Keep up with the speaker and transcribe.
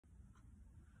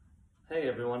Hey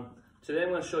everyone, today I'm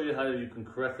going to show you how you can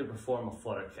correctly perform a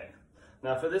flutter kick.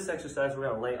 Now for this exercise, we're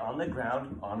going to lay on the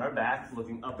ground, on our back,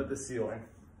 looking up at the ceiling.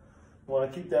 We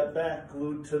want to keep that back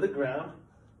glued to the ground,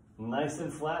 nice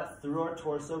and flat through our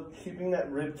torso, keeping that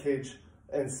rib cage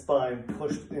and spine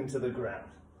pushed into the ground.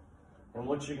 And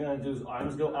what you're going to do is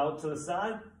arms go out to the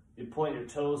side, you point your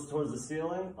toes towards the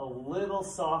ceiling, a little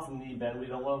soft knee bend, we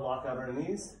don't want to lock out our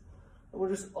knees, and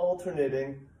we're just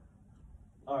alternating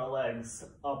our legs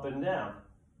up and down.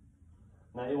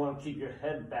 Now you want to keep your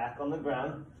head back on the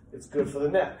ground. It's good for the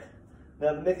neck.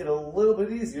 Now to make it a little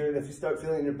bit easier, and if you start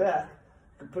feeling your back,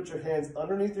 you can put your hands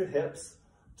underneath your hips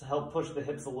to help push the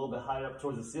hips a little bit higher up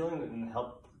towards the ceiling and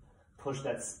help push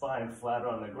that spine flatter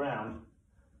on the ground.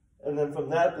 And then from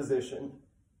that position,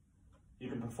 you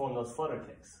can perform those flutter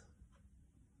kicks.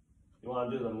 You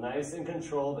want to do them nice and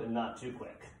controlled and not too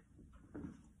quick.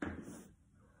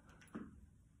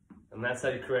 And that's how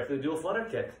you correctly do a flutter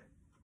kick.